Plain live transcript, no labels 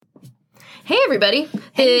Hey, everybody.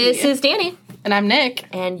 Hey. This is Danny. And I'm Nick.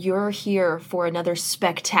 And you're here for another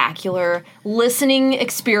spectacular listening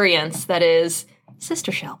experience that is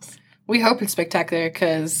Sister Shelves. We hope it's spectacular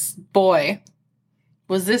because, boy,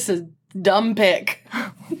 was this a dumb pick.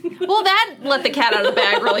 Well, that let the cat out of the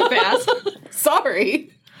bag really fast.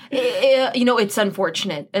 Sorry. It's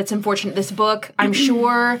unfortunate. It's unfortunate. This book, I'm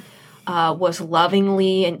sure, was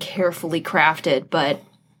lovingly and carefully crafted, but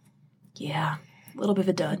yeah, a little bit of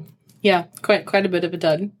a dud. Yeah, quite a bit of a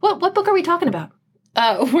dud. What book are we talking about?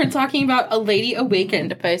 We're talking about A Lady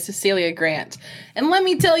Awakened by Cecilia Grant. And let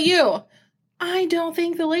me tell you, I don't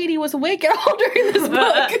think the lady was awake at all during this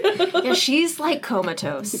book. Yeah, she's like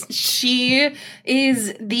comatose. She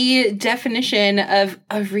is the definition of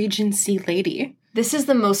a Regency lady. This is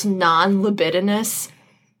the most non-libidinous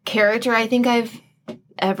character I think I've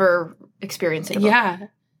ever experienced in a book.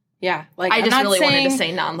 Yeah. Like, I just really wanted to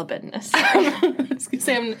say non-libidinous. I was gonna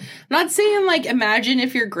say, I'm not saying, like, imagine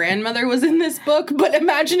if your grandmother was in this book, but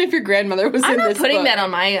imagine if your grandmother was in this book. I'm not putting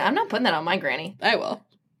that on my granny. I will.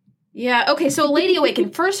 Yeah, okay, so Lady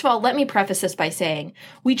Awakened. First of all, let me preface this by saying,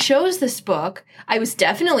 we chose this book. I was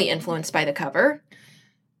definitely influenced by the cover.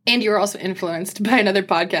 And you were also influenced by another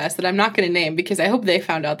podcast that I'm not going to name because I hope they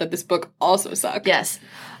found out that this book also sucked. Yes.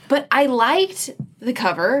 But I liked the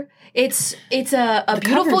cover. It's a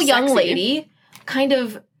beautiful young lady, kind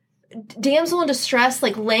of damsel in distress,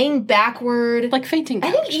 like laying backward. Like fainting.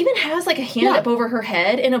 I think even has like a hand up over her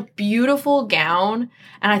head in a beautiful gown.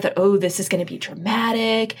 And I thought, oh, this is going to be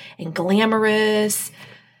dramatic and glamorous.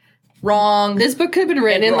 Wrong. This book could have been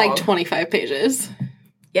written in like 25 pages.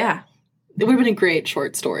 Yeah. It would have been a great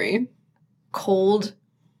short story. Cold,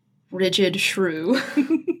 rigid shrew.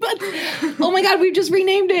 But, oh my god, we've just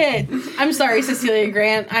renamed it. I'm sorry, Cecilia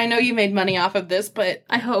Grant. I know you made money off of this, but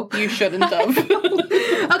I hope you shouldn't have.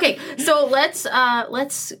 Okay, so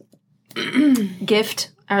let's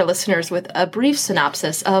gift our listeners with a brief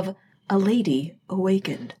synopsis of A Lady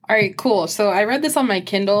Awakened. All right, cool. So I read this on my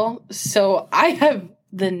Kindle, so I have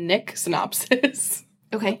the Nick synopsis.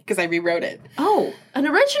 Okay. Because I rewrote it. Oh, an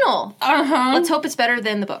original. Uh-huh. Let's hope it's better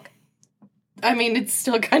than the book. I mean, it's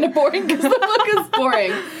still kind of boring because the book is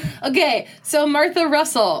boring. Okay, so Martha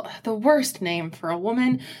Russell, the worst name for a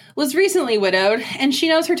woman, was recently widowed, and she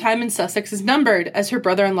knows her time in Sussex is numbered, as her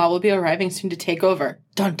brother-in-law will be arriving soon to take over.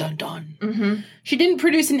 Dun, dun, dun. Mm-hmm. She didn't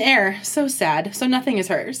produce an heir. So sad. So nothing is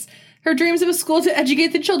hers. Her dreams of a school to educate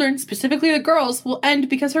the children, specifically the girls, will end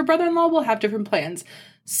because her brother-in-law will have different plans.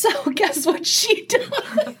 So guess what she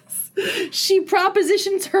does? She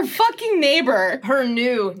propositions her fucking neighbor. Her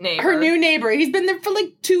new neighbor. He's been there for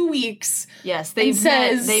like 2 weeks. Yes, they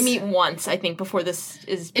meet once, I think, before this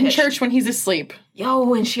is pitched. In church when he's asleep.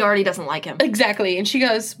 Yo, and she already doesn't like him. Exactly. And she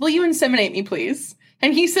goes, will you inseminate me, please?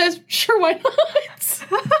 And he says, sure, why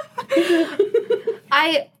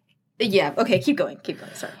not? Yeah, okay, keep going,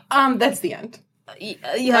 sorry. That's the end.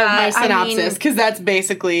 Yeah, my synopsis, because that's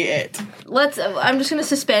basically it. I'm just going to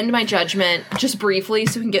suspend my judgment just briefly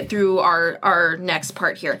so we can get through our next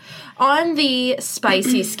part here. On the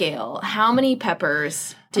spicy scale, how many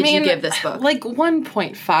peppers did you give this book? Like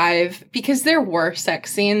 1.5, because there were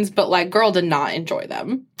sex scenes, but like, girl did not enjoy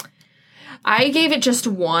them. I gave it just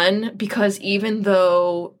 1 because even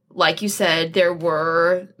though, like you said, there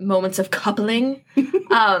were moments of coupling,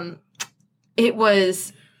 it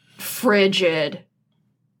was frigid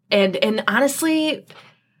and honestly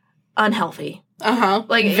unhealthy.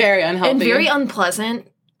 Like very unhealthy. And very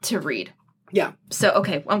unpleasant to read. Yeah. So,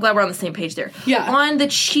 okay, I'm glad we're on the same page there. Yeah. On the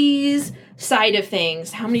cheese side of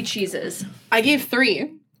things, how many cheeses? I gave 3.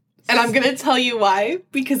 And I'm going to tell you why.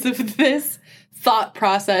 Because of this thought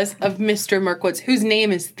process of Mr. Mirkowitz, whose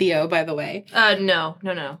name is Theo, by the way. No.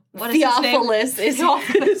 What is Theophilus his name?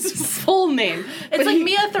 is his full name. It's like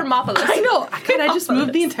Mia Thermophilus. I know. I just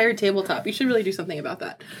moved the entire tabletop. You should really do something about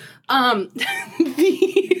that.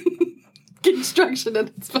 The construction at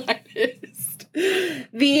its finest.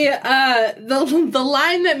 The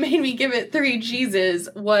line that made me give it 3 cheeses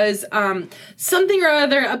was something or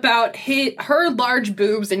other about her large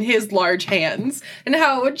boobs and his large hands, and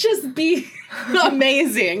how it would just be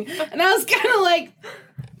amazing. And I was kind of like,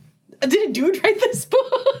 did a dude write this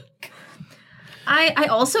book? I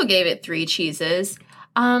also gave it 3 cheeses.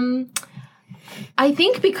 I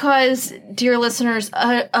think because, dear listeners,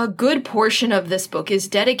 a good portion of this book is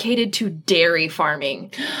dedicated to dairy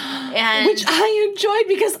farming. And which I enjoyed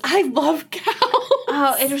because I love cows.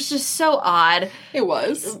 Oh, it was just so odd. It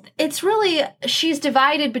was. It's really, she's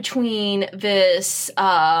divided between this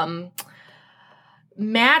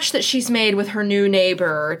match that she's made with her new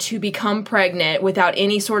neighbor to become pregnant without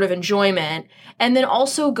any sort of enjoyment, and then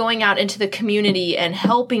also going out into the community and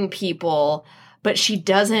helping people, but she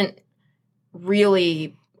doesn't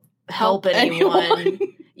really help anyone.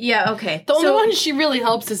 Yeah, okay. The only one she really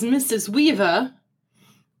helps is Mrs. Weaver.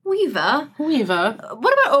 Weaver?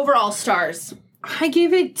 What about overall stars? I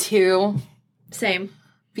gave it 2. Same.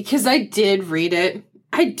 Because I did read it.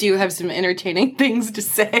 I do have some entertaining things to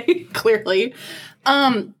say, clearly.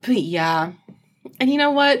 But yeah. And you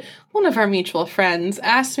know what? One of our mutual friends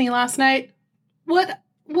asked me last night what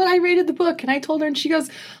I rated the book, and I told her, and she goes,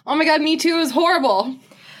 "Oh my god, me too, is horrible."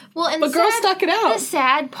 Well, and but girl stuck it out.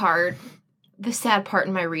 The sad part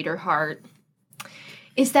in my reader heart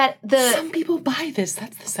is that some people buy this.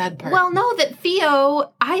 That's the sad part. Well, no, that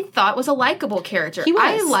Theo, I thought, was a likable character. He was.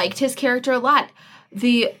 I liked his character a lot.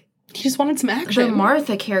 He just wanted some action. The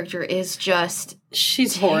Martha character is just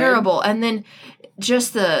she's terrible. Horrid. And then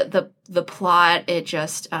just the plot, it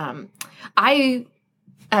just I,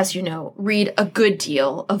 as you know, read a good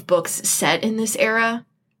deal of books set in this era.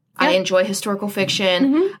 Yeah. I enjoy historical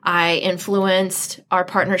fiction. Mm-hmm. I influenced our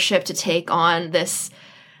partnership to take on this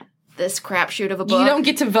crapshoot of a book. You don't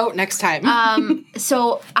get to vote next time.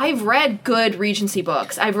 So I've read good Regency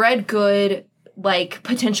books. I've read good, like,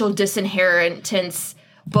 potential disinheritance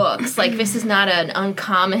books. Like, this is not an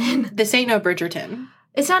uncommon... This ain't no Bridgerton.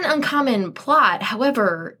 It's not an uncommon plot.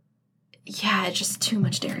 However, yeah, it's just too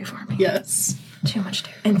much dairy for me. Yes. Too much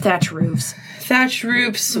dairy. And thatch roofs. Thatch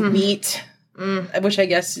roofs, meat. Which I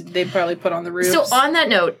guess they probably put on the roofs. So on that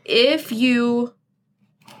note, if you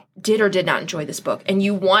did or did not enjoy this book and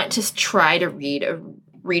you want to try to read a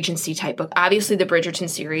Regency type book, obviously the Bridgerton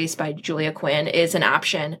series by Julia Quinn is an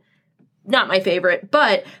option. Not my favorite,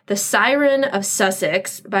 but The Siren of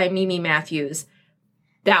Sussex by Mimi Matthews,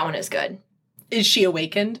 that one is good. Is she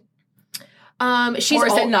awakened? She's or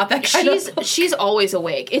is it not that kind of book? She's always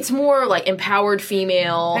awake. It's more like empowered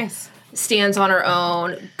female. Nice. Stands on her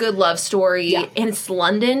own, good love story, yeah. And it's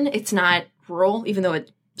London. It's not rural, even though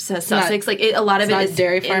it says Sussex. A lot of it is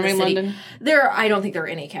dairy farming London. I don't think there are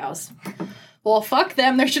any cows. Well, fuck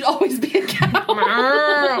them. There should always be a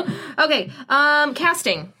cow. Okay,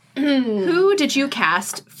 casting. Who did you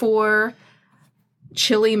cast for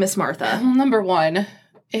Chilly Miss Martha? Well, number one,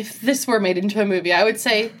 if this were made into a movie, I would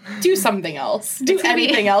say do something else. Do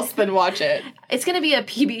anything else than watch it. It's going to be a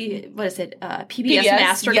PBS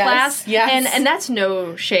masterclass. Yes. And that's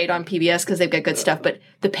no shade on PBS because they've got good stuff, but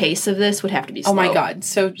the pace of this would have to be slow. Oh my god,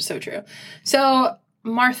 so true. So,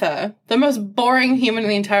 Martha, the most boring human in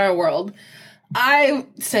the entire world, I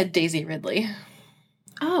said Daisy Ridley.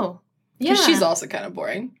 Oh, yeah. Because she's also kind of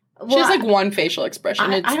boring. She has like one facial expression.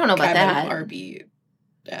 I don't know about that.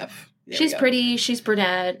 RBF. She's pretty. She's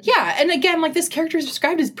brunette. Yeah, and again, like, this character is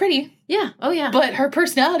described as pretty. Yeah. Oh, yeah. But her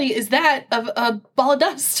personality is that of a ball of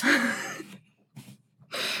dust.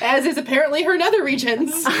 As is apparently her nether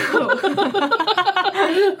regions. Oh.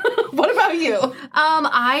 What about you?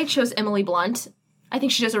 I chose Emily Blunt. I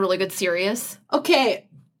think she does a really good Sirius. Okay.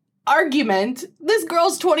 Argument. This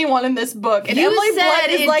girl's 21 in this book, and Emily Blunt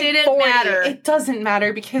is like 40. Matter. It doesn't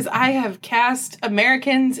matter because I have cast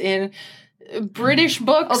Americans in British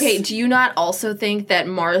books. Okay, do you not also think that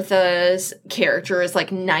Martha's character is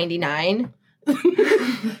like 99?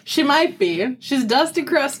 She might be. She's dusty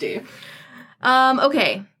crusty.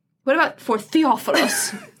 Okay. What about for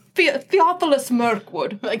Theophilus? Theophilus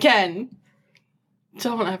Mirkwood. Again,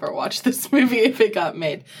 don't ever watch this movie if it got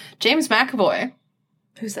made. James McAvoy.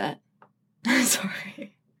 Who's that?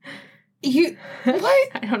 Sorry. What?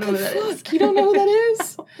 I don't know who that is. You don't know who that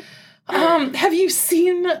is? Have you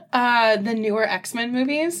seen the newer X-Men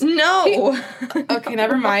movies? No. Okay,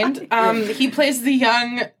 never mind. He plays the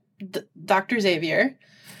young Dr. Xavier.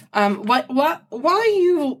 While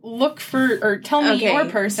you look for or tell me your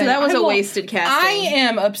person, so that was a wasted casting. I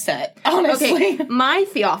am upset, honestly. Okay, my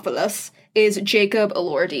Theophilus is Jacob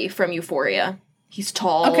Elordi from Euphoria. He's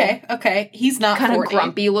tall. Okay. He's not kind 40. of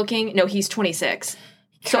grumpy looking. No, he's 26.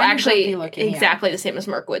 So actually, exactly the same as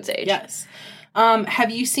Mirkwood's age. Yes.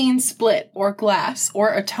 Have you seen Split or Glass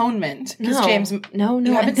or Atonement? No.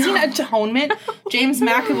 You haven't seen Atonement? James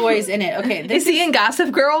McAvoy is in it. Okay. Is he in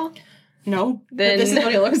Gossip Girl? No. Then this is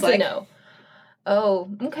what he looks like. No.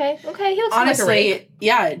 Oh, okay. He looks honestly, like a rake.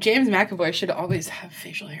 Yeah, James McAvoy should always have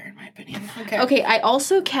facial hair, in my opinion. Okay, I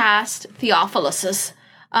also cast Theophilus's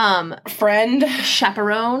friend.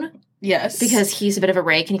 Chaperone. Yes. Because he's a bit of a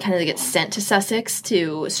rake and he kind of gets sent to Sussex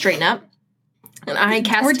to straighten up. And I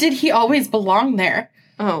cast... Or did he always belong there?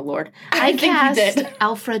 Oh, Lord. I think cast he did.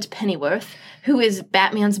 Alfred Pennyworth, who is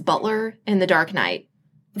Batman's butler in The Dark Knight.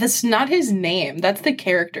 That's not his name. That's the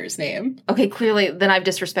character's name. Okay, clearly, then I've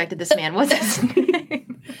disrespected this man. What's his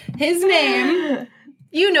name? His name.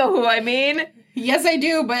 You know who I mean. Yes, I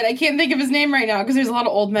do, but I can't think of his name right now because there's a lot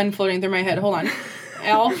of old men floating through my head. Hold on.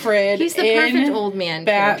 Alfred. He's the perfect old man.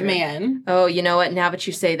 Batman. Character. Oh, you know what? Now that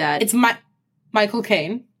you say that. It's Michael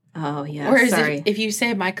Caine. Oh, yeah. Or is sorry. it, if you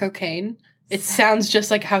say Michael Caine, it sounds just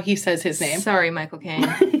like how he says his name. Sorry, Michael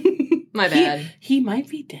Caine. My bad. He might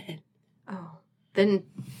be dead. Oh. Then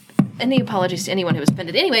any apologies to anyone who was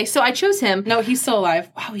offended. Anyway, so I chose him. No, he's still alive.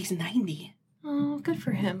 Wow, he's 90. Oh, good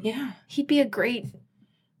for him. Yeah. He'd be a great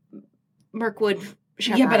Mirkwood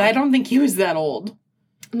chaperone. Yeah, but I don't think he was that old.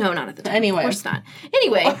 No, not at the time. Anyway. Of course not.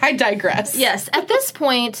 Anyway. Well, I digress. Yes, at this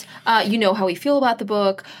point, you know how we feel about the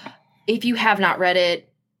book. If you have not read it,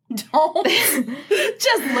 don't.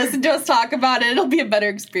 Just listen to us talk about it. It'll be a better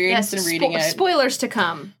experience than reading it. Spoilers to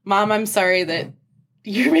come. Mom, I'm sorry that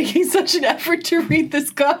you're making such an effort to read this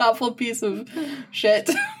god-awful piece of shit.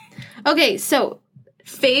 Okay, so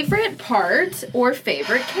favorite part or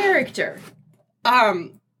favorite character?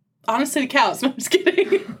 Honestly, the cows. No, I'm just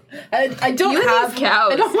kidding. I don't You have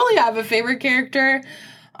cows. I don't really have a favorite character.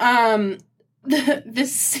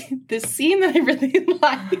 This scene that I really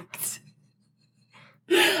liked.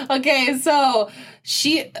 Okay, so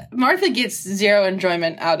Martha gets zero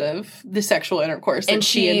enjoyment out of the sexual intercourse that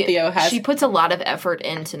she and Theo has. She puts a lot of effort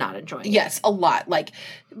into not enjoying it. Yes, a lot. Like,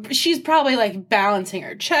 she's probably, like, balancing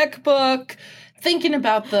her checkbook, thinking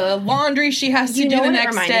about the laundry she has to do the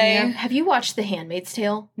next day. Have you watched The Handmaid's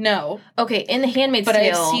Tale? No. Okay, in The Handmaid's But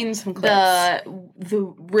Tale, I've seen some clips.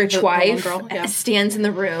 The rich wife girl, yeah. stands in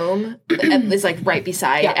the room, is, like, right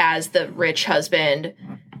beside as the rich husband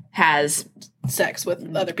has sex with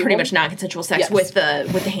other people. Pretty much non-consensual sex with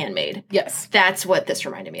the handmaid. Yes. That's what this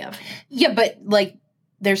reminded me of. Yeah, but, like,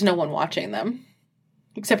 there's no one watching them.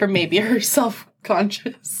 Except for maybe her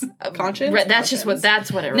self-conscious. Conscience? That's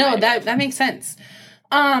what it reminded No, me of. that makes sense.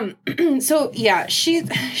 So, yeah, she's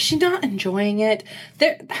not enjoying it.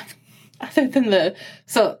 Other than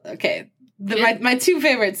my two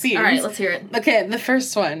favorite scenes. All right, let's hear it. Okay, the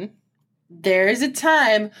first one. There is a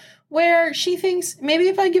time where she thinks, maybe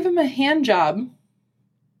if I give him a hand job,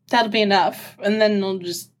 that'll be enough. And then they'll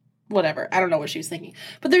just, whatever. I don't know what she was thinking.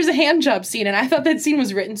 But there's a hand job scene, and I thought that scene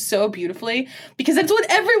was written so beautifully, because that's what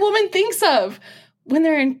every woman thinks of when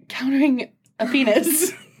they're encountering a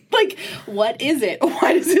penis. Like, what is it?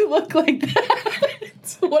 Why does it look like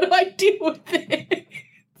that? What do I do with it?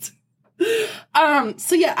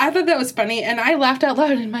 So yeah, I thought that was funny, and I laughed out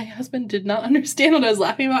loud, and my husband did not understand what I was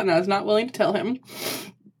laughing about, and I was not willing to tell him.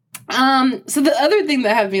 So the other thing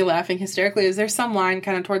that had me laughing hysterically is there's some line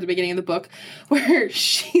kind of toward the beginning of the book where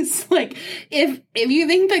she's like, if you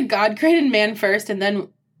think that God created man first and then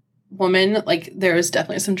woman, like, there is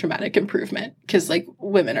definitely some dramatic improvement because, like,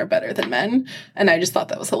 women are better than men. And I just thought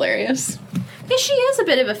that was hilarious. Yeah, she is a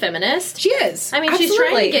bit of a feminist. She is. I mean, Absolutely. She's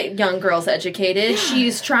trying to get young girls educated. Yeah.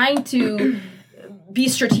 She's trying to be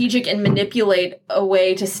strategic and manipulate a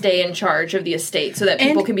way to stay in charge of the estate so that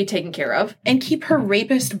people can be taken care of. And keep her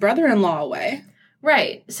rapist brother-in-law away.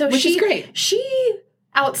 Right. So Which is great. She,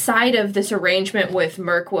 outside of this arrangement with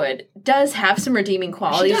Mirkwood, does have some redeeming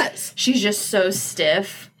qualities. She does. She's just so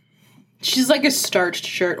stiff. She's like a starched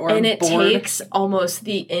shirt or and a board. And it takes almost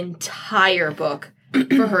the entire book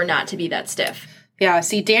for her not to be that stiff. Yeah,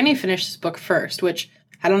 see, Danny finished this book first, which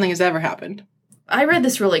I don't think has ever happened. I read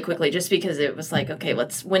this really quickly just because it was like, okay,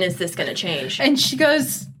 when is this going to change? And she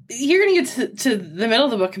goes, you're going to get to the middle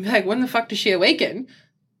of the book and be like, when the fuck does she awaken?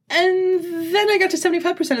 And then I got to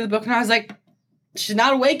 75% of the book and I was like, she's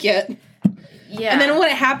not awake yet. Yeah. And then when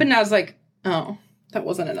it happened, I was like, oh, that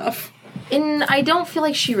wasn't enough. And I don't feel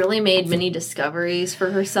like she really made many discoveries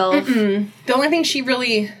for herself. The only thing she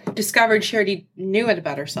really discovered, she already knew it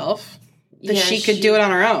about herself. That she could do it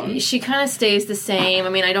on her own. She kind of stays the same. I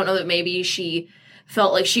mean, I don't know that maybe she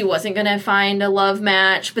felt like she wasn't going to find a love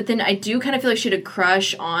match. But then I do kind of feel like she had a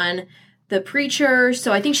crush on the preacher.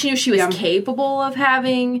 So I think she knew she was capable of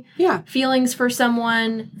having feelings for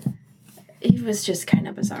someone. It was just kind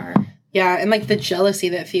of bizarre. Yeah, and, like, the jealousy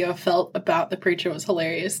that Theo felt about the preacher was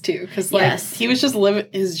hilarious, too. Because, like, he was just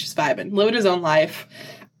vibing, living his own life,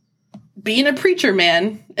 being a preacher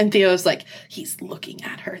man. And Theo's like, he's looking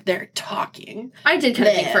at her. They're talking. I did kind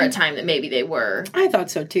of think for a time that maybe they were. I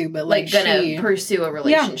thought so, too. But, like gonna pursue a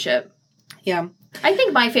relationship. Yeah. I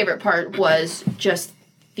think my favorite part was just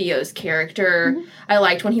Theo's character. Mm-hmm. I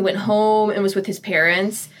liked when he went home and was with his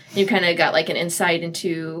parents. And you kind of got, like, an insight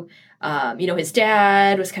into... his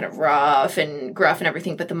dad was kind of rough and gruff and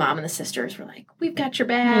everything, but the mom and the sisters were like, we've got your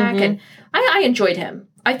back. Mm-hmm. And I enjoyed him.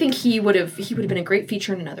 I think he would have been a great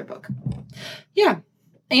feature in another book. Yeah.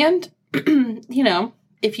 And, you know,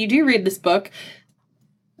 if you do read this book,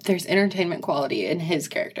 there's entertainment quality in his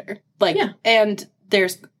character. Like, Yeah. and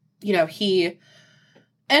there's, you know, he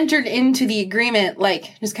entered into the agreement,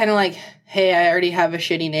 like, just kind of like, hey, I already have a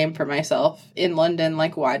shitty name for myself in London.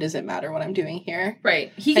 Like, why does it matter what I'm doing here?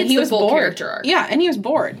 Right. He gets the full character arc. Yeah, and he was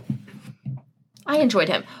bored. I enjoyed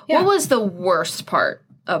him. Yeah. What was the worst part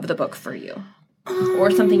of the book for you? Or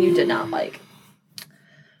something you did not like?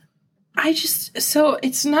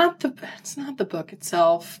 It's not the book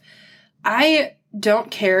itself. I don't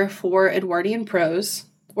care for Edwardian prose,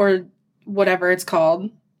 or whatever it's called,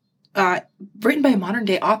 written by modern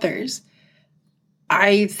day authors.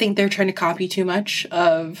 I think they're trying to copy too much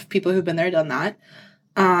of people who've been there, done that.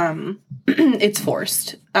 It's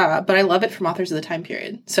forced, but I love it from authors of the time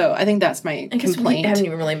period. So I think that's my complaint. I haven't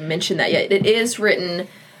even really mentioned that yet. It is written,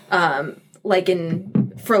 like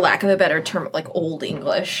in, for lack of a better term, like Old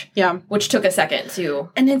English. Yeah, which took a second to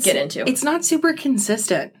get into. It's not super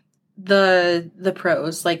consistent. The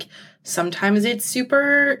prose, like, sometimes it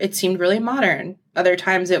seemed really modern. Other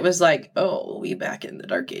times it was like, oh, we back in the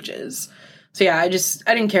Dark Ages. So yeah, I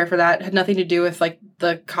didn't care for that. It had nothing to do with, like,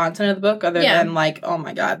 the content of the book, other than, like, oh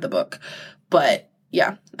my god, the book. But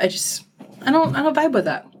yeah, I don't vibe with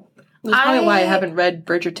that. That's probably why I haven't read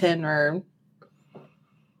Bridgerton or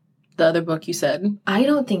the other book you said. I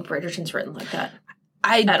don't think Bridgerton's written like that.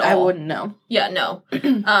 I wouldn't know. Yeah, no.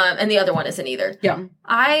 And the other one isn't either. Yeah.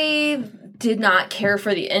 I did not care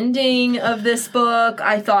for the ending of this book.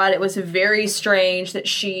 I thought it was very strange that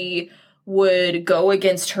she would go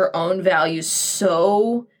against her own values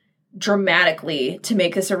so dramatically to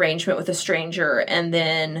make this arrangement with a stranger, and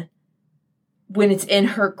then when it's in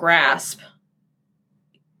her grasp,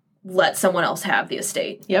 let someone else have the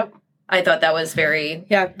estate. Yep. I thought that was very...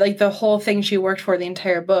 Yeah, like the whole thing she worked for the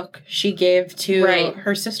entire book, she gave to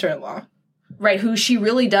her sister-in-law. Right, who she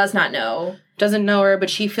really does not know. Doesn't know her, but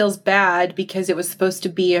she feels bad because it was supposed to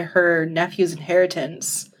be her nephew's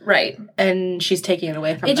inheritance. Right. And she's taking it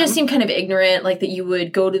away from them. It just seemed kind of ignorant, like that you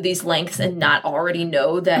would go to these lengths and not already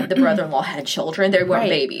know that the brother-in-law had children. They weren't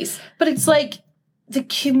babies. But it's like, the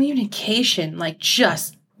communication, like,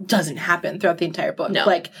 just doesn't happen throughout the entire book. No.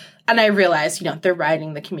 Like, and I realize, you know, they're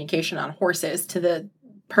riding the communication on horses to the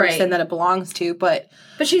person that it belongs to, but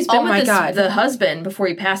she's been with the husband before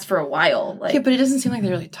he passed for a while. Like, yeah, but it doesn't seem like they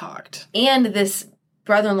really talked. And this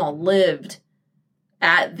brother-in-law lived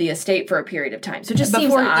at the estate for a period of time. So it just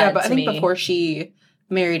seems odd yeah, but to I think me. Before she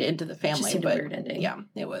married into the family. Just seemed a weird ending. Yeah,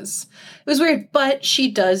 it was weird. But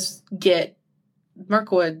she does get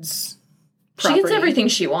Mirkwood's property. She gets everything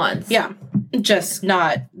she wants. Yeah. Just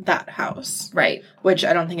not that house. Right. Which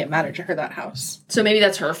I don't think it mattered to her, that house. So maybe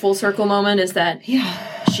that's her full circle moment, is that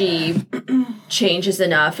she changes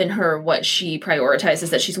enough in her what she prioritizes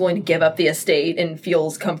that she's willing to give up the estate and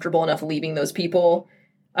feels comfortable enough leaving those people.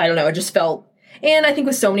 I don't know. It just felt... And I think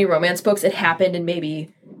with so many romance books, it happened in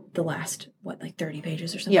maybe the last, 30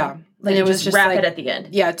 pages or something? Yeah. Like, it was just wrap it at the end.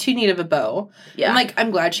 Yeah, too neat of a bow. Yeah. And, like,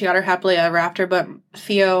 I'm glad she got her happily ever after, but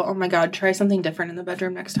Theo, oh my god, try something different in the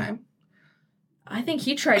bedroom next time. I think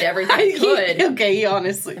he tried everything he could. Okay, he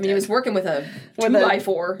honestly he was working with a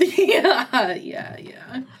 2x4.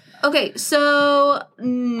 Yeah. Okay, so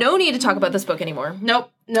no need to talk about this book anymore.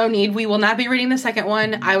 Nope, no need. We will not be reading the second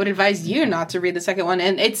one. I would advise you not to read the second one.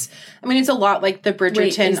 And it's a lot like the Bridgerton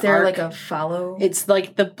Wait, is there arc. like a follow? It's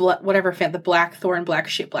like the Blackthorn,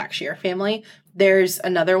 Blackshear family. There's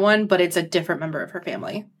another one, but it's a different member of her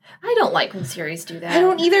family. I don't like when series do that. I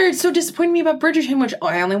don't either. It's so disappointing me about Bridgerton, which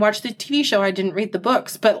I only watched the TV show. I didn't read the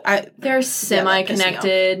books, but they're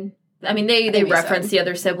semi-connected. I mean, they reference the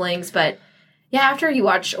other siblings, but yeah, after you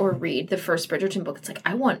watch or read the first Bridgerton book, it's like,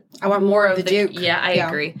 I want more of the Duke. Yeah, I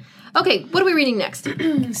agree. Okay, what are we reading next?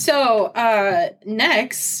 So,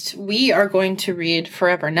 next, we are going to read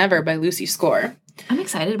Forever Never by Lucy Score. I'm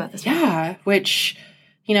excited about this book. Yeah, which,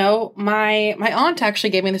 you know, my aunt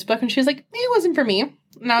actually gave me this book, and she was like, it wasn't for me.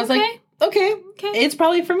 And I was like, okay, it's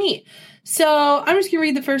probably for me. So, I'm just going to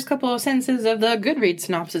read the first couple of sentences of the Goodreads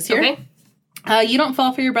synopsis here. Okay. You don't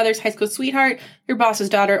fall for your brother's high school sweetheart, your boss's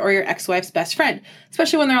daughter, or your ex-wife's best friend,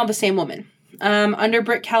 especially when they're all the same woman. Under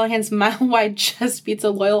Britt Callahan's mile-wide chest beats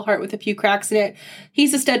a loyal heart with a few cracks in it.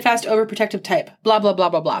 He's a steadfast, overprotective type. Blah, blah, blah,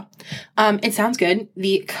 blah, blah. It sounds good.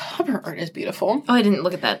 The cover art is beautiful. Oh, I didn't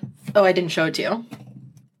look at that. Oh, I didn't show it to you.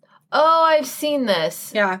 Oh, I've seen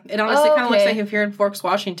this. Yeah, it honestly kind of looks like if you're in Forks,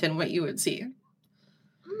 Washington, what you would see.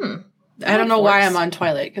 I don't know why I'm on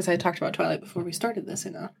Twilight, because I talked about Twilight before we started this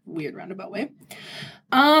in a weird roundabout way.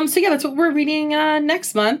 So yeah, that's what we're reading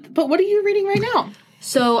next month. But what are you reading right now?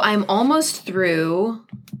 So I'm almost through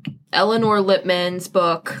Eleanor Lipman's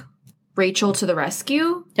book, Rachel to the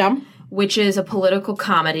Rescue, Yeah. which is a political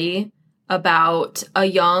comedy about a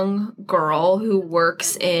young girl who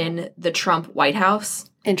works in the Trump White House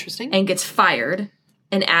Interesting. and gets fired.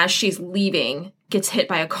 And as she's leaving, gets hit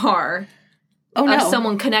by a car Oh, no. of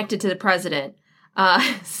someone connected to the president.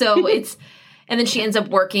 So it's, and then she ends up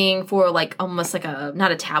working for like almost like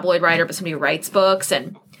not a tabloid writer, but somebody who writes books.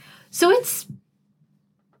 And so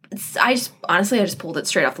I just pulled it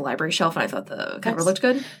straight off the library shelf and I thought the cover looked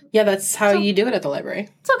good. Yeah, that's how you do it at the library.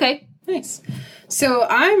 It's okay. Nice. So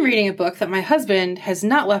I'm reading a book that my husband has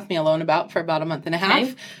not left me alone about for about a month and a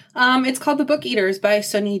half. Okay. It's called The Book Eaters by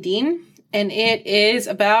Sunny Dean, and it is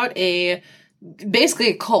about basically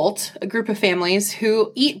a cult, a group of families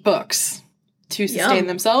who eat books to sustain Yum.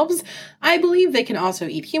 themselves. I believe they can also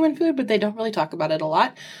eat human food, but they don't really talk about it a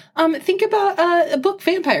lot. Think about book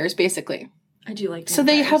vampires, basically. I do like So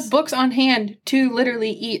they vampires. have books on hand to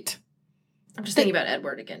literally eat. I'm just thinking about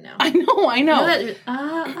Edward again now. I know. You know that,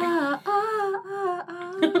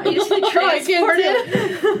 I just feel I can't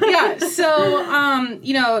transported. Yeah,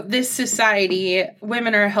 so, this society,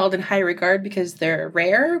 women are held in high regard because they're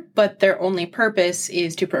rare, but their only purpose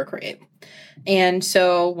is to procreate. And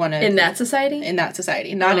so In that society? in that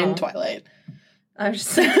society, not in Oh. Twilight. I'm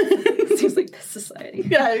just it seems like this society.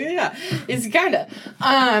 Yeah, it's kind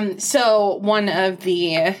of. So one of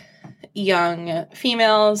the young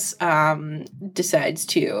females decides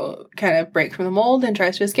to kind of break from the mold and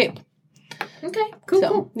tries to escape. Okay, cool.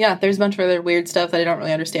 So, yeah, there's a bunch of other weird stuff that I don't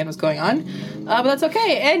really understand what's going on. But that's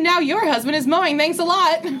okay. And now your husband is mowing. Thanks a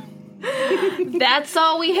lot. That's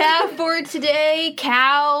all we have for today.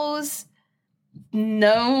 Cows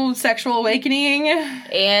No sexual awakening.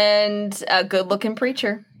 and a good-looking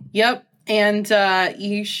preacher. Yep. And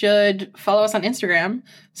you should follow us on Instagram,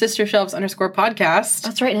 sistershelves_podcast.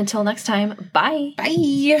 That's right. And until next time, bye.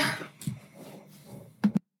 Bye.